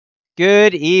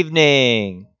Good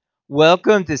evening.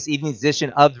 Welcome to this evening's edition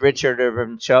of the Richard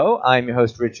Urban Show. I'm your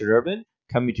host, Richard Urban,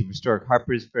 coming to historic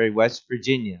Harpers Ferry, West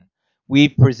Virginia. We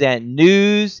present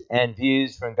news and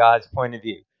views from God's point of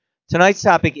view. Tonight's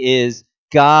topic is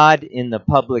God in the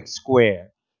public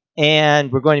square.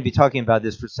 And we're going to be talking about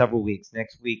this for several weeks.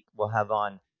 Next week, we'll have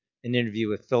on an interview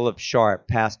with Philip Sharp,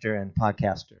 pastor and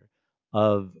podcaster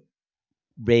of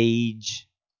Rage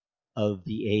of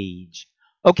the Age.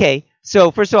 Okay, so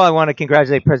first of all, I want to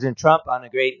congratulate President Trump on a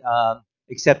great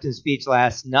acceptance speech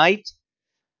last night,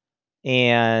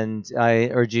 and I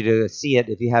urge you to see it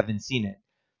if you haven't seen it.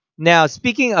 Now,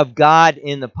 speaking of God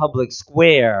in the public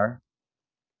square,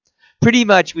 pretty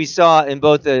much we saw in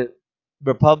both the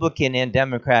Republican and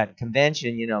Democrat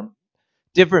convention,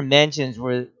 different mentions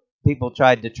where people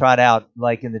tried to trot out,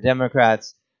 like in the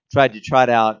Democrats, tried to trot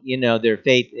out, their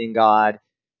faith in God.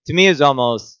 To me, it was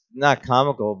almost not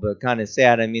comical, but kind of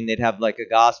sad. I mean, they'd have like a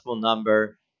gospel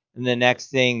number, and the next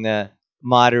thing the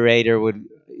moderator would,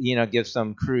 give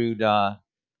some crude,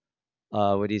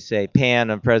 what do you say, pan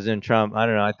on President Trump. I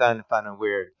don't know. I found it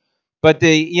weird, but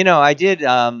I did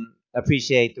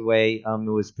appreciate the way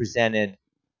it was presented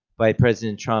by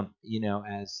President Trump,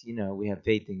 as, we have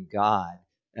faith in God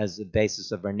as the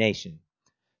basis of our nation.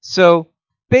 So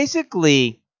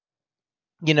basically,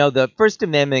 the First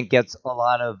Amendment gets a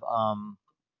lot of,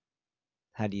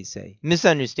 how do you say,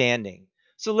 misunderstanding.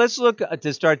 So let's look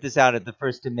to start this out at the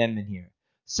First Amendment here.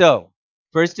 So,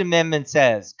 First Amendment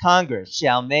says Congress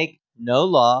shall make no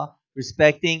law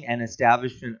respecting an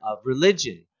establishment of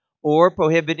religion or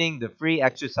prohibiting the free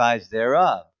exercise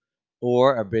thereof,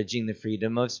 or abridging the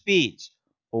freedom of speech,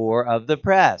 or of the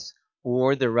press,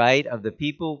 or the right of the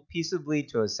people peaceably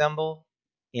to assemble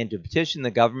and to petition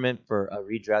the government for a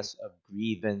redress of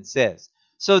grievances.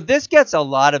 So this gets a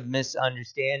lot of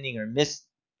misunderstanding or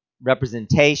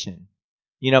misrepresentation.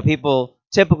 People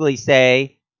typically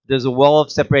say there's a wall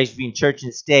of separation between church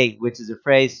and state, which is a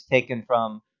phrase taken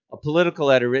from a political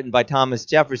letter written by Thomas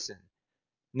Jefferson.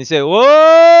 And they say,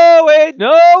 whoa, wait,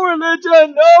 no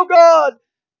religion, no God.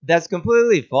 That's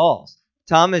completely false.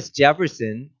 Thomas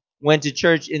Jefferson went to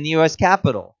church in the U.S.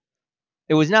 Capitol.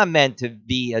 It was not meant to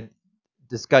be a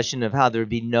discussion of how there would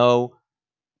be no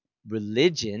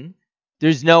religion.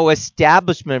 There's no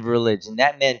establishment of religion.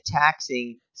 That meant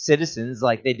taxing citizens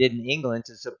like they did in England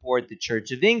to support the Church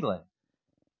of England.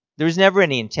 There was never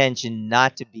any intention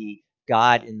not to be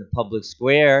God in the public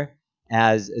square,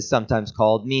 as is sometimes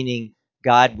called, meaning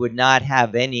God would not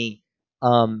have any,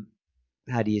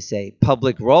 how do you say,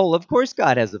 public role. Of course,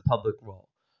 God has a public role,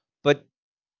 but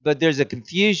there's a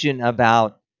confusion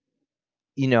about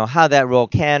how that role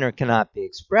can or cannot be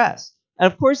expressed.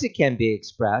 And of course, it can be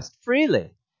expressed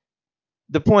freely.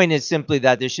 The point is simply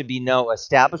that there should be no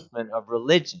establishment of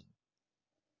religion.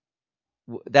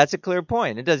 That's a clear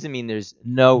point. It doesn't mean there's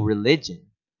no religion.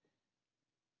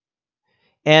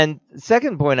 And the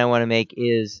second point I want to make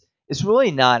is it's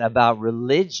really not about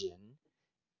religion.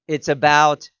 It's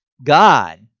about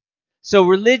God. So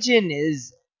religion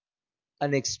is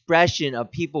an expression of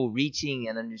people reaching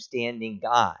and understanding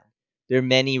God. There are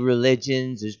many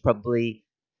religions. There's probably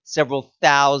several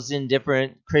thousand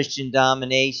different Christian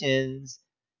denominations.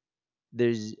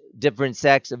 There's different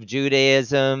sects of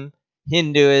Judaism,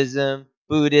 Hinduism,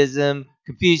 Buddhism,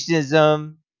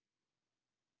 Confucianism,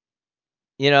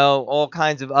 all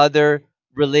kinds of other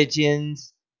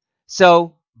religions.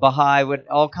 So, Baha'i, with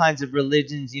all kinds of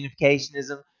religions,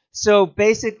 unificationism. So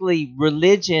basically,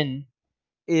 religion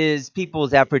is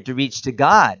people's effort to reach to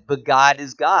God, but God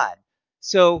is God.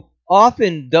 So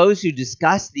often those who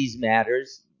discuss these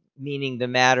matters, meaning the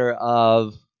matter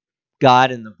of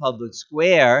God in the public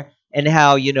square, and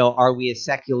how, are we a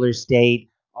secular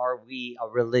state? Are we a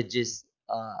religious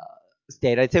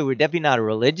state? I'd say we're definitely not a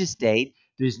religious state.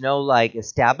 There's no like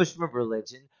establishment of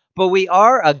religion, but we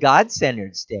are a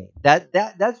God-centered state.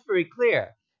 That's very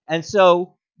clear. And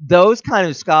so those kind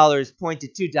of scholars point to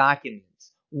two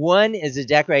documents. One is the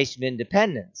Declaration of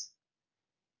Independence.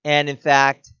 And in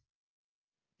fact,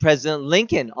 President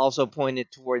Lincoln also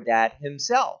pointed toward that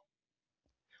himself.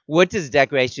 What does the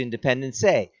Declaration of Independence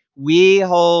say? We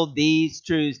hold these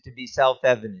truths to be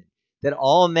self-evident, that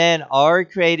all men are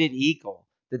created equal,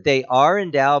 that they are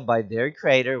endowed by their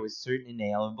Creator with certain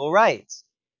inalienable rights,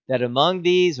 that among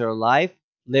these are life,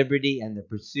 liberty, and the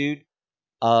pursuit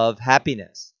of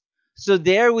happiness. So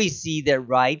there we see that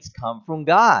rights come from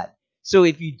God. So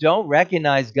if you don't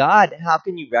recognize God, how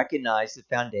can you recognize the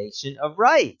foundation of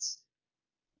rights?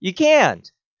 You can't.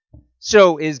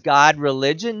 So is God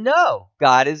religion? No.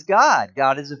 God is God.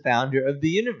 God is the founder of the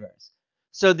universe.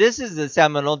 So this is a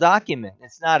seminal document.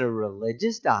 It's not a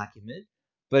religious document,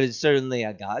 but it's certainly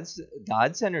a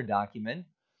God-centered document.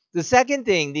 The second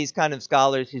thing these kind of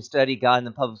scholars who study God in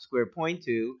the public square point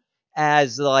to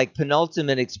as like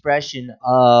penultimate expression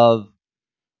of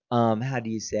how do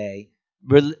you say,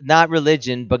 not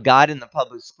religion, but God in the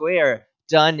public square,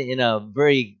 done in a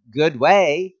very good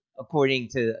way, according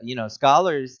to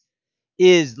scholars,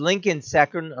 is Lincoln's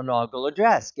second inaugural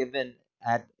address given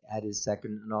at his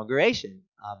second inauguration,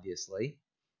 obviously,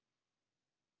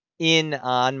 in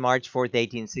on March 4th,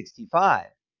 1865.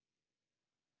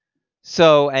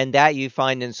 So, and that you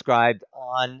find inscribed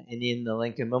on and in the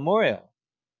Lincoln Memorial.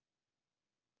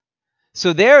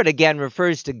 So there it again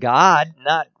refers to God,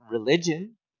 not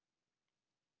religion.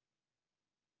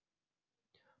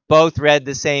 Both read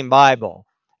the same Bible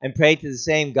and prayed to the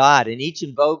same God, and each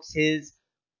invokes his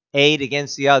aid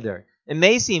against the other. It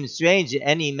may seem strange that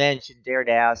any men should dare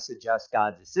to ask suggest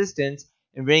God's assistance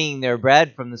in wringing their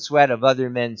bread from the sweat of other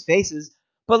men's faces,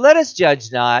 but let us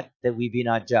judge not, that we be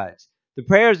not judged. The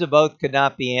prayers of both could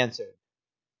not be answered.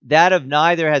 That of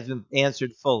neither has been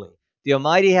answered fully. The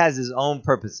Almighty has his own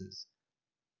purposes.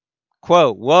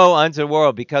 Quote, woe unto the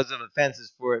world because of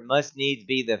offenses, for it must needs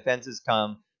be the offenses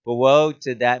come, but woe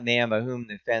to that man by whom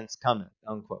the offense cometh.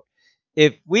 Unquote.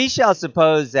 If we shall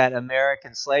suppose that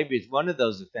American slavery is one of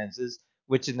those offenses,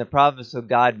 which in the providence of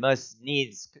God must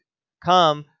needs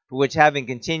come, but which having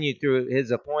continued through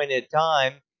his appointed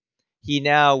time, he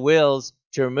now wills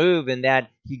to remove, and that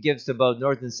he gives to both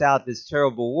North and South this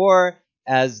terrible war,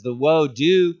 as the woe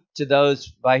due to those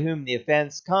by whom the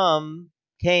offense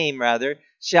came,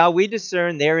 shall we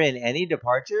discern therein any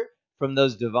departure from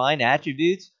those divine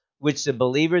attributes which the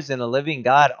believers in a living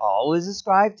God always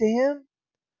ascribe to him?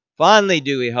 Fondly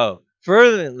do we hope,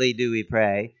 fervently do we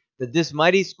pray, that this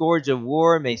mighty scourge of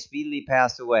war may speedily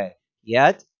pass away.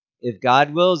 Yet, if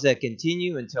God wills that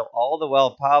continue until all the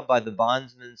wealth piled by the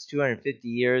bondsman's 250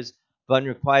 years of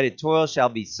unrequited toil shall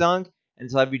be sunk,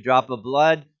 until every drop of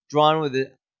blood drawn with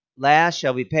a lash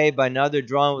shall be paid by another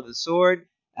drawn with a sword,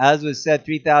 as was said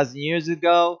 3,000 years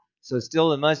ago, so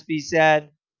still it must be said,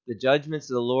 the judgments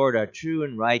of the Lord are true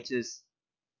and righteous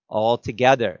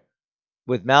altogether,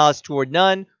 with malice toward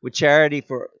none, with charity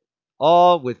for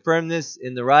all, with firmness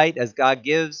in the right, as God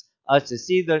gives us to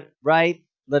see the right.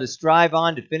 Let us strive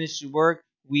on to finish the work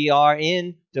we are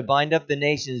in, to bind up the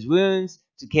nation's wounds,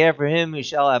 to care for him who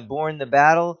shall have borne the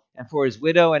battle, and for his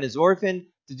widow and his orphan,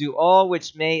 to do all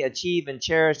which may achieve and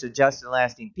cherish a just and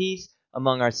lasting peace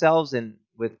among ourselves and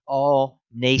with all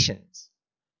nations.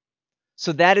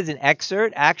 So that is an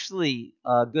excerpt, actually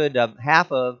a good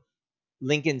half of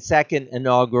Lincoln's second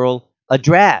inaugural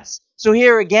address. So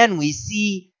here again, we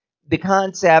see the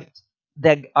concept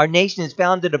that our nation is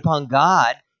founded upon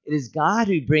God. It is God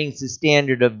who brings the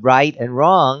standard of right and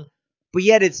wrong, but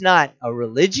yet it's not a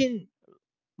religion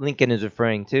Lincoln is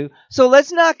referring to. So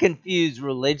let's not confuse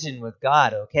religion with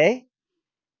God, okay?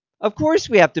 Of course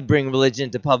we have to bring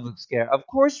religion to public scare. Of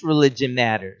course religion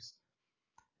matters,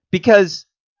 because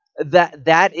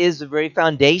that is the very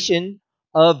foundation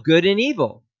of good and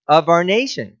evil of our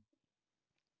nation.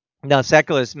 Now,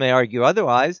 secularists may argue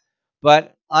otherwise,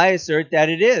 but I assert that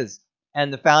it is.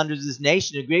 And the founders of this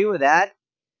nation agree with that.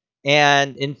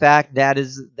 And in fact, that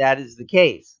is the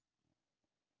case.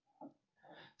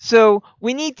 So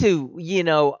we need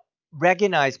to,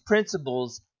 recognize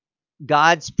principles,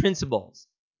 God's principles,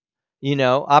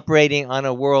 operating on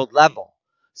a world level.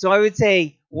 So I would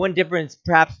say one difference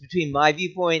perhaps between my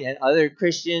viewpoint and other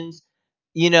Christians,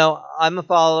 I'm a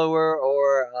follower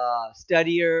or a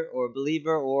studier or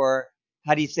believer, or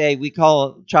how do you say, we call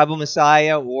it tribal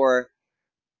messiah, or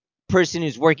person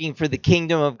who's working for the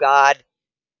kingdom of God.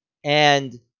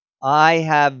 And I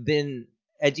have been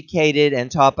educated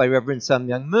and taught by Reverend Sun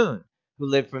Myung Moon, who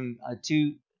lived from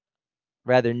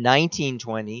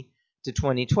 1920 to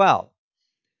 2012.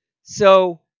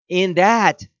 So in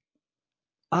that,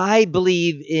 I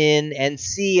believe in and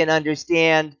see and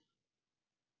understand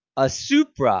a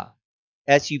supra,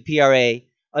 S-U-P-R-A,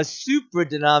 a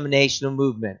supra-denominational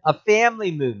movement, a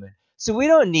family movement. So we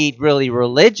don't need really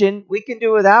religion. We can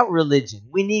do without religion.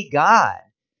 We need God.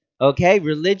 Okay?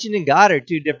 Religion and God are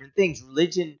two different things.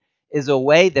 Religion is a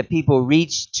way that people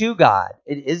reach to God.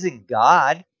 It isn't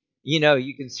God.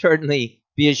 You can certainly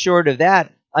be assured of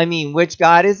that. I mean, which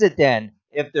God is it then?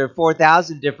 If there are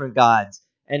 4,000 different gods,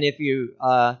 and if you,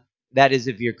 that is,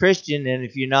 if you're Christian, and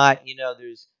if you're not,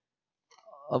 there's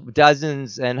of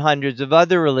dozens and hundreds of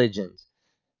other religions.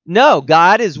 No,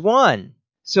 God is one.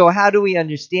 So how do we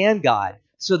understand God?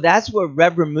 So that's what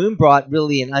Reverend Moon brought,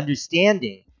 really, an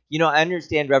understanding. I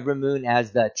understand Reverend Moon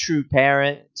as the true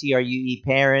parent, True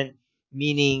parent,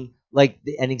 meaning like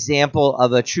an example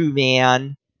of a true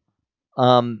man,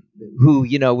 um, who,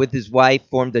 with his wife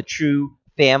formed a true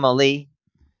family.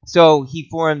 So he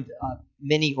formed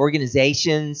many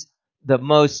organizations. The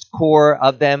most core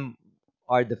of them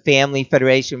are the Family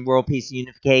Federation, World Peace and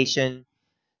Unification.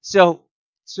 So,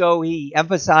 so he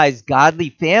emphasized godly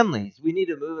families. We need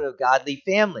a movement of godly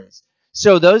families.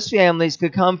 So those families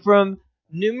could come from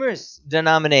numerous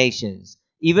denominations,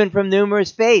 even from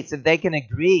numerous faiths, if they can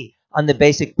agree on the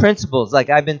basic principles. Like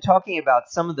I've been talking about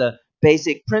some of the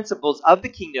basic principles of the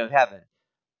kingdom of heaven.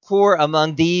 Core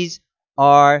among these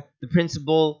are the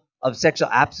principle of sexual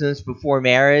abstinence before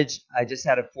marriage. I just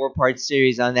had a 4-part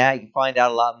series on that. You can find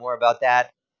out a lot more about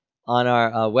that on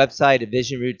our website at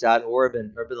visionroot.org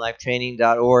and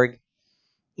urbanlifetraining.org.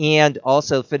 And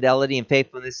also fidelity and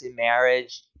faithfulness in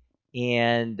marriage,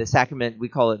 and the sacrament, we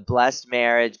call it blessed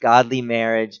marriage, godly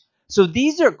marriage. So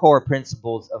these are core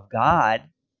principles of God,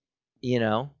 you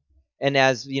know. And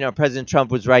as President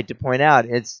Trump was right to point out,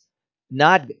 it's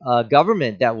not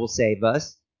government that will save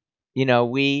us.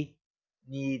 We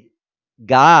need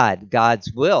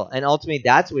God's will. And ultimately,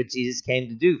 that's what Jesus came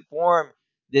to do, form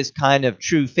this kind of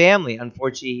true family.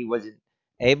 Unfortunately, he wasn't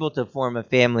able to form a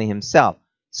family himself.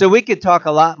 So we could talk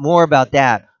a lot more about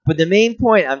that. But the main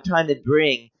point I'm trying to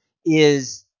bring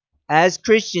is, as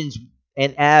Christians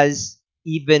and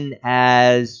even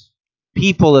as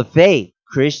people of faith,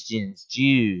 Christians,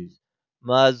 Jews,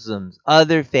 Muslims,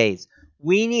 other faiths,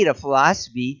 we need a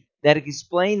philosophy that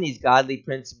explains these godly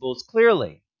principles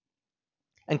clearly.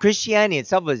 And Christianity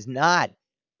itself is not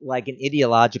like an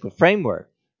ideological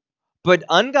framework. But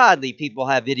ungodly people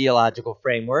have ideological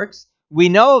frameworks. We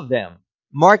know of them: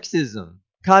 Marxism,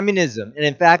 communism, and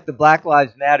in fact, the Black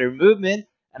Lives Matter movement.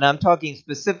 And I'm talking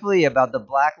specifically about the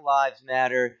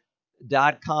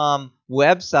BlackLivesMatter.com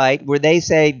website, where they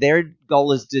say their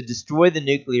goal is to destroy the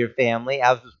nuclear family,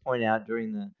 as was pointed out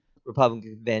during the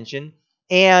Republican convention.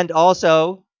 And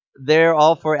also, they're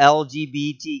all for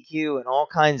LGBTQ and all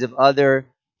kinds of other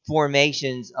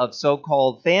formations of so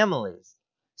called families.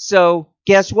 So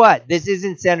guess what? This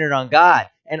isn't centered on God.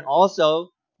 And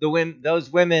also,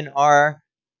 those women are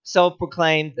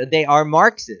self-proclaimed that they are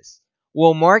Marxists.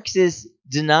 Well, Marxists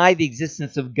deny the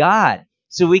existence of God.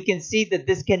 So we can see that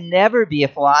this can never be a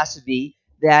philosophy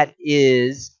that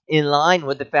is in line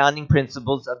with the founding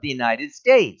principles of the United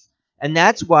States. And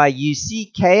that's why you see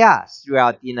chaos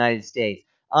throughout the United States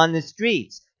on the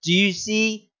streets. Do you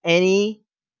see any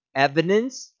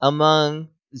evidence among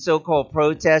the so-called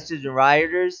protesters and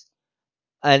rioters?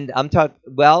 And I'm talking,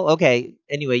 well, okay,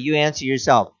 anyway, you answer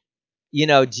yourself.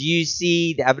 Do you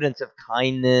see the evidence of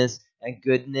kindness and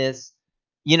goodness?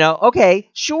 Okay,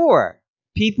 sure.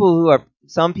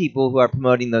 Some people who are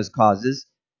promoting those causes,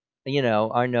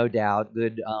 are no doubt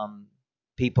good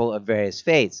people of various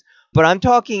faiths. But I'm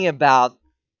talking about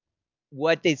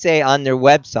what they say on their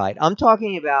website. I'm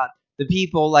talking about the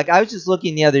people, like I was just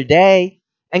looking the other day,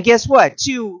 and guess what?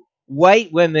 Two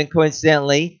white women,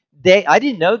 coincidentally, I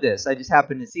didn't know this. I just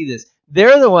happened to see this.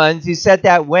 They're the ones who set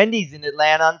that Wendy's in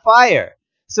Atlanta on fire.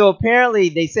 So apparently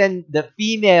they send the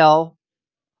female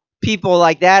people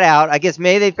like that out. I guess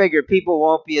maybe they figure people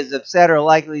won't be as upset or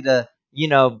likely to,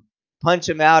 punch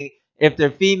them out if they're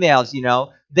females.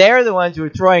 They're the ones who are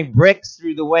throwing bricks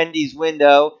through the Wendy's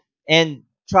window and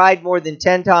tried more than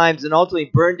 10 times and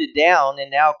ultimately burned it down.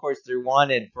 And now, of course, they're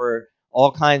wanted for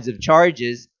all kinds of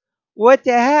charges. What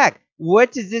the heck?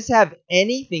 What does this have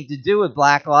anything to do with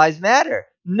Black Lives Matter?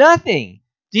 Nothing.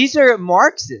 These are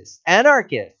Marxists,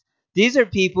 anarchists. These are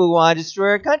people who want to destroy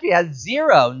our country. It has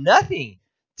zero, nothing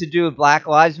to do with Black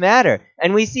Lives Matter.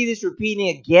 And we see this repeating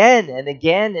again and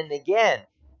again and again.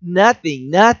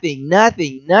 Nothing, nothing,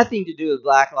 nothing, nothing to do with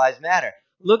Black Lives Matter.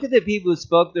 Look at the people who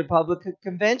spoke at the Republican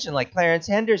convention, like Clarence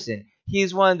Henderson.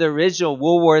 He's one of the original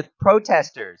Woolworth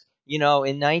protesters, in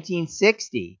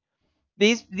 1960.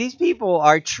 These people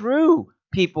are true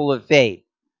people of faith.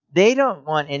 They don't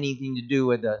want anything to do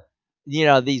with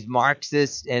these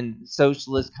Marxists and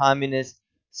socialist communist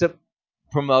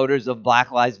promoters of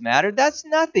Black Lives Matter. That's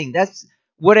nothing. That's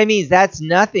what I mean. That's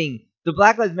nothing. The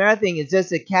Black Lives Matter thing is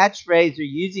just a catchphrase they're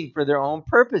using for their own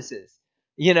purposes.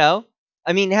 You know,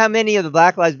 I mean, how many of the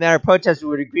Black Lives Matter protesters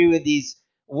would agree with these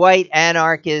white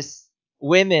anarchist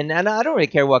women? And I don't really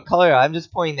care what color. I'm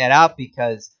just pointing that out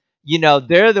because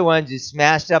they're the ones who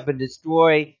smashed up and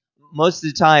destroy, most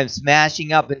of the time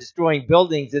smashing up and destroying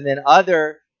buildings, and then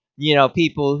other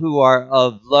people who are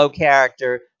of low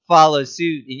character follow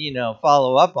suit and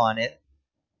follow up on it.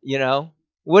 you know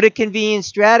what a convenient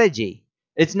strategy.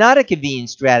 It's not a convenient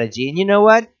strategy. And you know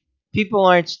what? People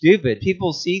aren't stupid.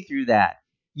 People see through that.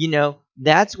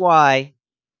 That's why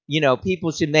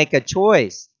people should make a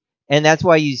choice. And that's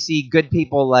why you see good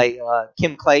people like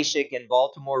Kim Klashik in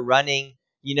Baltimore running,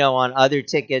 on other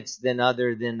tickets than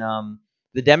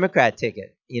the Democrat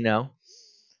ticket.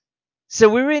 So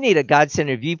we really need a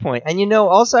God-centered viewpoint. And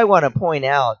also I want to point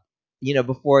out,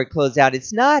 before I close out,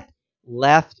 it's not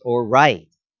left or right.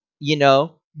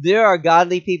 There are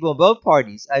godly people in both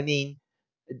parties. I mean,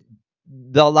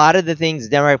 a lot of the things the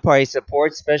Democratic Party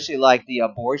supports, especially like the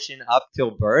abortion up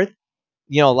till birth,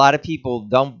 a lot of people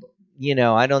don't.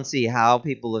 I don't see how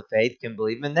people of faith can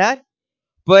believe in that.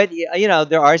 But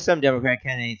there are some Democratic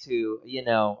candidates who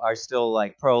are still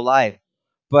like pro-life.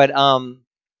 But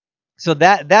so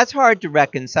that's hard to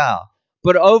reconcile.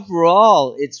 But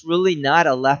overall, it's really not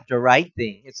a left or right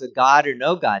thing. It's a God or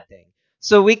no God thing.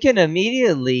 So we can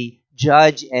immediately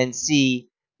judge and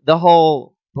see the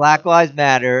whole Black Lives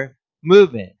Matter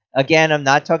movement. Again, I'm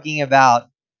not talking about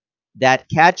that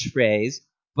catchphrase,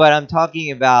 but I'm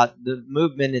talking about the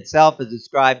movement itself as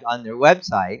described on their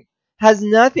website, has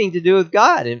nothing to do with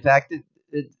God. In fact,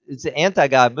 it's an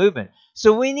anti-God movement.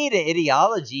 So we need an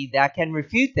ideology that can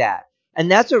refute that. And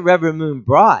that's what Reverend Moon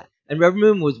brought. And Reverend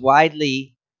Moon was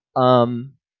widely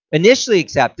um, initially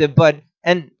accepted,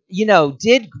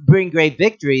 did bring great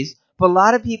victories. But a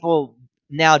lot of people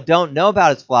now don't know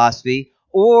about his philosophy,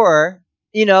 or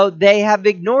they have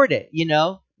ignored it.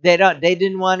 They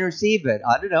didn't want to receive it.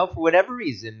 I don't know, for whatever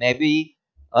reason. Maybe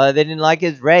they didn't like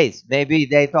his race. Maybe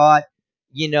they thought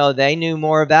they knew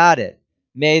more about it.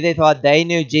 Maybe they thought they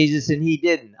knew Jesus and he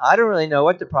didn't. I don't really know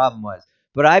what the problem was,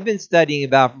 but I've been studying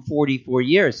about for 44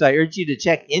 years, so I urge you to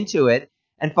check into it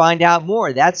and find out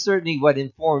more. That's certainly what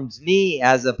informs me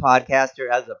as a podcaster,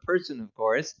 as a person, of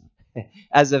course,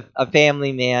 as a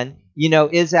family man,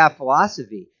 is that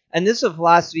philosophy. And this is a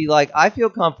philosophy like I feel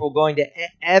comfortable going to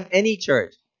any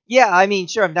church. Yeah, I mean,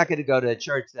 sure, I'm not going to go to a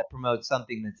church that promotes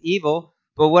something that's evil.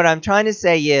 But what I'm trying to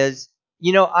say is,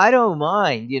 I don't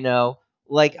mind,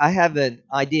 like I have an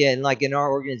idea, and like in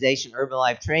our organization, Urban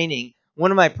Life Training,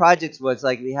 one of my projects was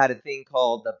like we had a thing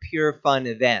called the Pure Fun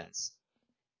Events.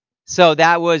 So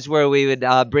that was where we would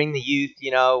bring the youth,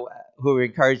 who were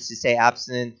encouraged to stay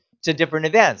abstinent, to different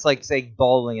events, like say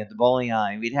bowling at the bowling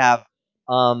alley. We'd have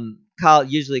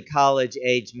usually college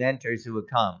age mentors who would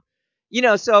come.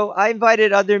 So I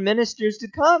invited other ministers to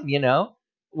come.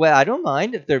 Well, I don't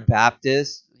mind if they're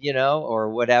Baptist, or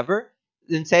whatever,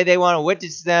 and say they want to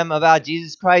witness to them about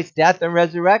Jesus Christ's death and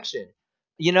resurrection.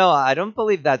 I don't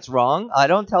believe that's wrong. I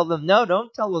don't tell them no.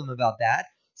 Don't tell them about that.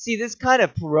 See, this kind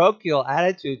of parochial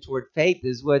attitude toward faith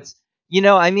is what's,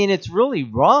 it's really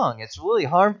wrong. It's really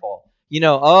harmful.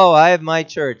 Oh, I have my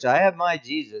church. I have my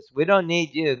Jesus. We don't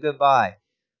need you. Goodbye.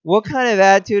 What kind of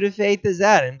attitude of faith is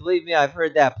that? And believe me, I've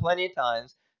heard that plenty of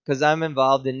times because I'm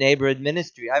involved in neighborhood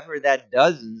ministry. I've heard that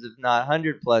dozens, if not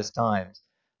 100 plus times.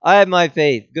 I have my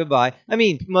faith. Goodbye. I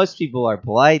mean, most people are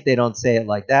polite. They don't say it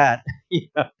like that.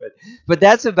 But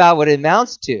that's about what it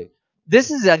amounts to.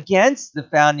 This is against the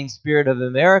founding spirit of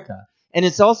America. And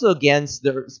it's also against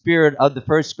the spirit of the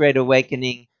First Great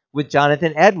Awakening with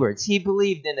Jonathan Edwards. He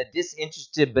believed in a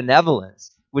disinterested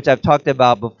benevolence, which I've talked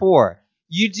about before.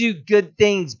 You do good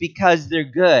things because they're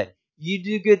good. You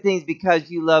do good things because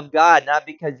you love God, not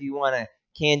because you want a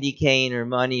candy cane or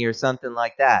money or something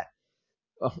like that,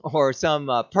 or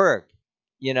some perk,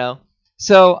 you know.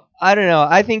 So I don't know.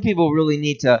 I think people really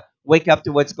need to wake up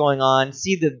to what's going on,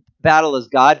 see the battle as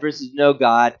God versus no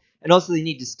God, and also they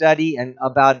need to study and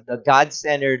about the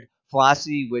God-centered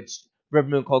philosophy, which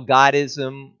Reverend Moon called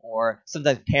Godism, or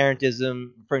sometimes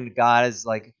parentism, referring to God as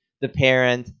like the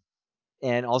parent,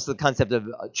 and also the concept of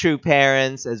true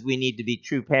parents, as we need to be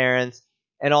true parents,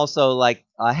 and also like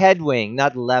a head wing,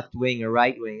 not left wing or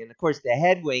right wing. And of course, the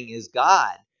head wing is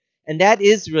God, and that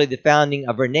is really the founding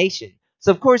of our nation.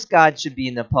 So of course, God should be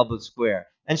in the public square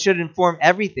and should inform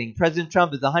everything. President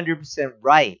Trump is 100%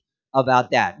 right about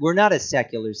that. We're not a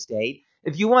secular state.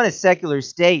 If you want a secular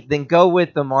state, then go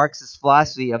with the Marxist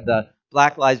philosophy of the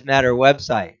Black Lives Matter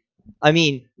website. I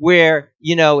mean, where,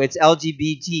 it's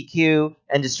LGBTQ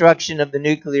and destruction of the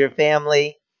nuclear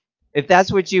family. If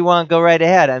that's what you want, go right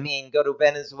ahead. I mean, go to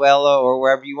Venezuela or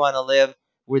wherever you want to live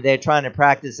where they're trying to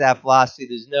practice that philosophy.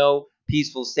 There's no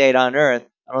peaceful state on earth.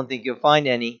 I don't think you'll find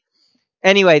any.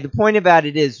 Anyway, the point about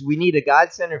it is we need a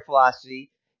God-centered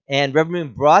philosophy, and Reverend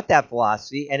Moon brought that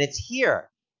philosophy, and it's here.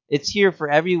 It's here for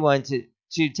everyone to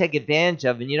take advantage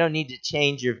of, and you don't need to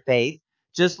change your faith.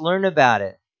 Just learn about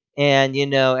it and,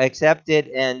 accept it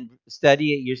and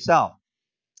study it yourself.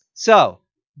 So,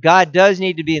 God does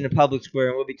need to be in the public square,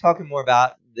 and we'll be talking more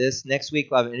about this next week.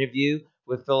 We'll have an interview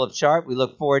with Philip Sharp. We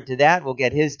look forward to that. We'll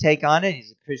get his take on it.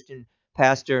 He's a Christian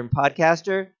pastor and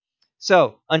podcaster.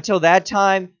 So, until that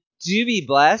time, do be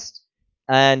blessed.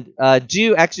 and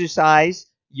do exercise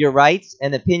your rights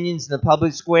and opinions in the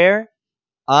public square.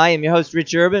 I am your host,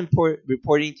 Rich Urban,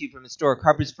 reporting to you from historic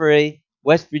Harpers Ferry,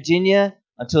 West Virginia.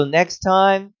 Until next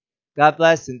time, God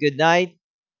bless and good night,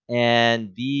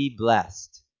 and be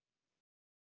blessed.